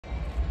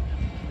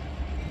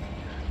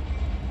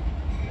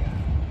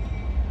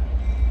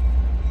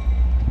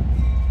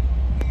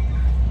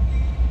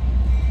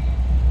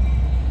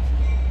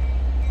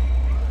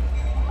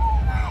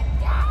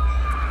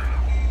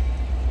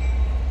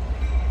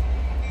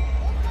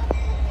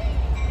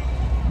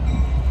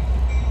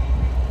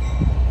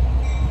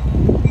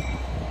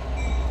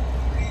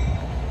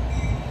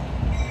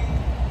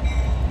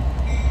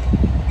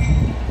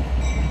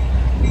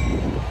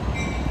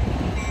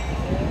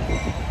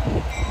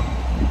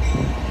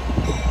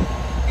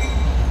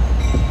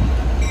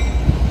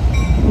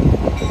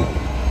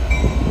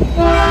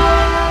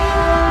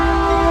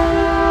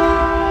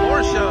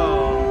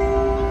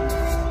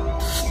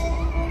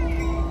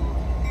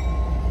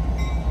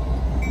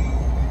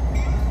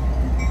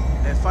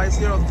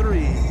503.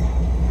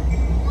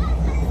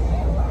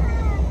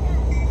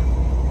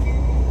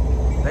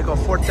 They go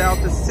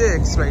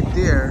 4006 right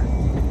there.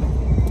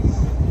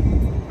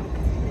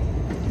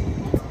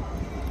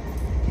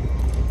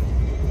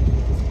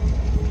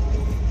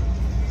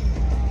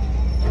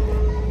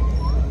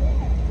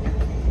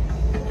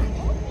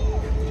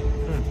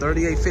 Hmm,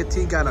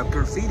 3815 got a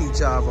graffiti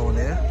job on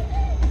there.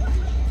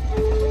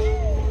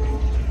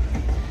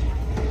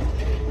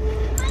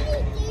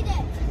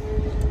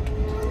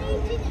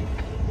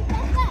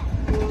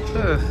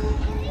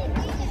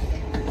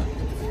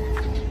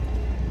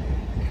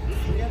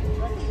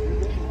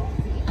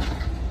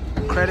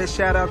 Credit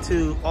shout out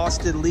to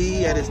Austin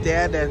Lee and his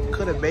dad that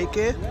couldn't make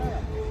it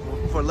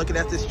for looking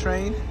at this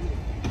train.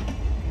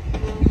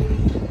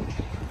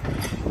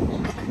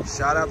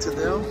 Shout out to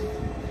them.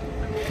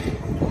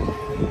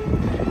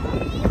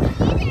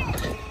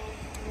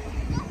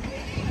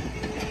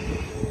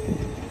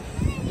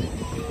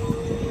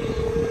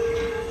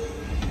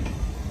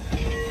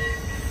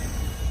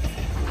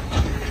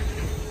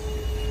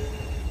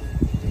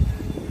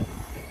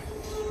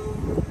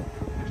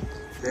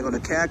 They go to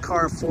CAD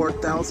car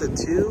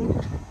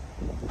 4002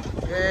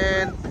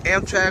 and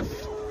Amtrak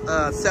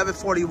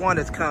 741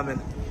 is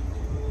coming.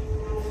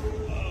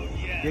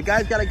 You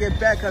guys gotta get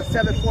back because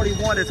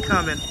 741 is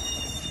coming.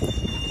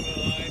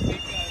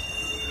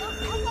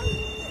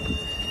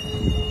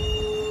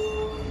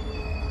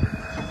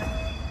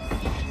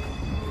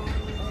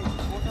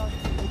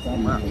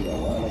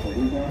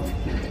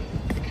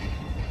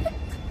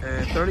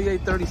 And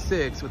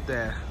 3836 with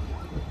that.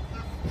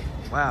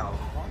 Wow.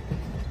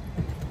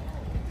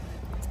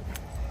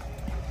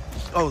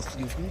 Oh,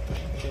 excuse me.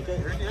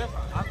 Okay.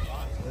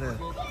 Yeah.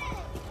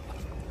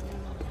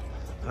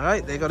 All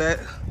right, they go that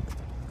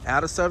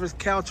out of service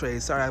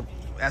Caltrain. Sorry, I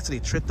actually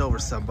tripped over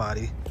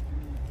somebody.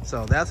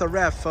 So that's a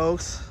wrap,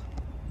 folks.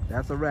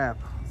 That's a wrap.